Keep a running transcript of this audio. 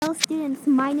Hello, students.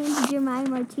 My name is Jeremiah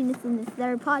Martinez, and this is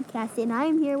our podcast. And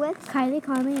I'm here with Kylie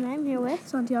Conley, and I'm here with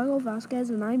Santiago Vasquez,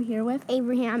 and I'm here with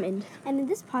Avery Hammond. And in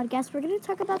this podcast, we're going to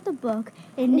talk about the book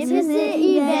Magnificent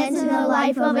Events in the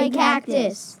Life of a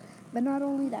Cactus. But not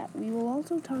only that, we will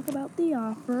also talk about the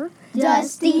author,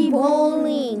 Dusty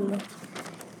Bowling.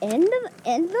 In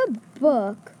the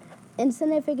book,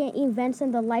 Insignificant Events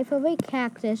in the Life of a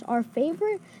Cactus, our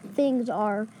favorite things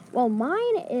are,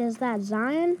 mine is that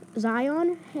Zion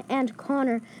and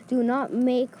Connor do not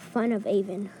make fun of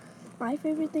Avon. My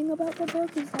favorite thing about the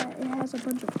book is that it has a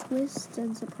bunch of twists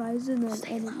and surprises,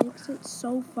 and it makes it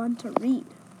so fun to read.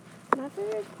 My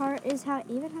favorite part is how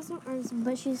Avon has no arms,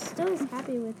 but she still is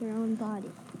happy with her own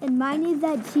body. And mine is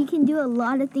that she can do a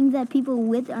lot of things that people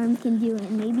with arms can do,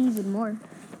 and maybe even more.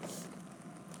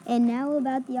 And now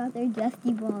about the author,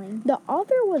 Dusty Bowling. The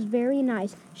author was very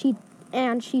nice. She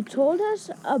told us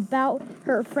about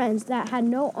her friends that had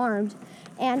no arms,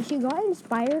 and she got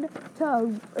inspired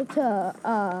to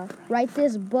write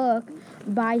this book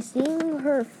by seeing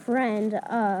her friend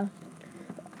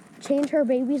change her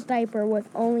baby's diaper with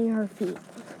only her feet.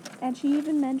 And she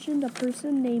even mentioned a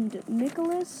person named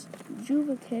Nicholas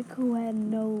Juvakic who had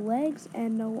no legs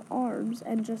and no arms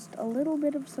and just a little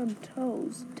bit of some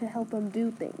toes to help him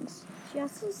do things. She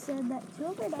also said that two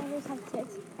of her daughters have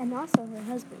ticks, and also her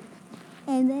husband.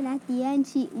 And then at the end,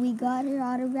 we got her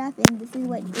autograph, and this is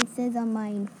what it says on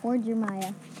mine, for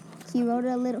Jeremiah. She wrote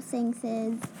a little saying,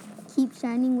 says, "Keep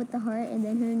shining with the heart," and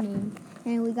then her name.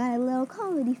 And we got a little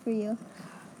comedy for you.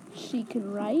 She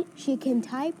can write. She can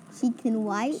type. She can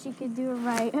white. She could do it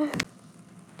right.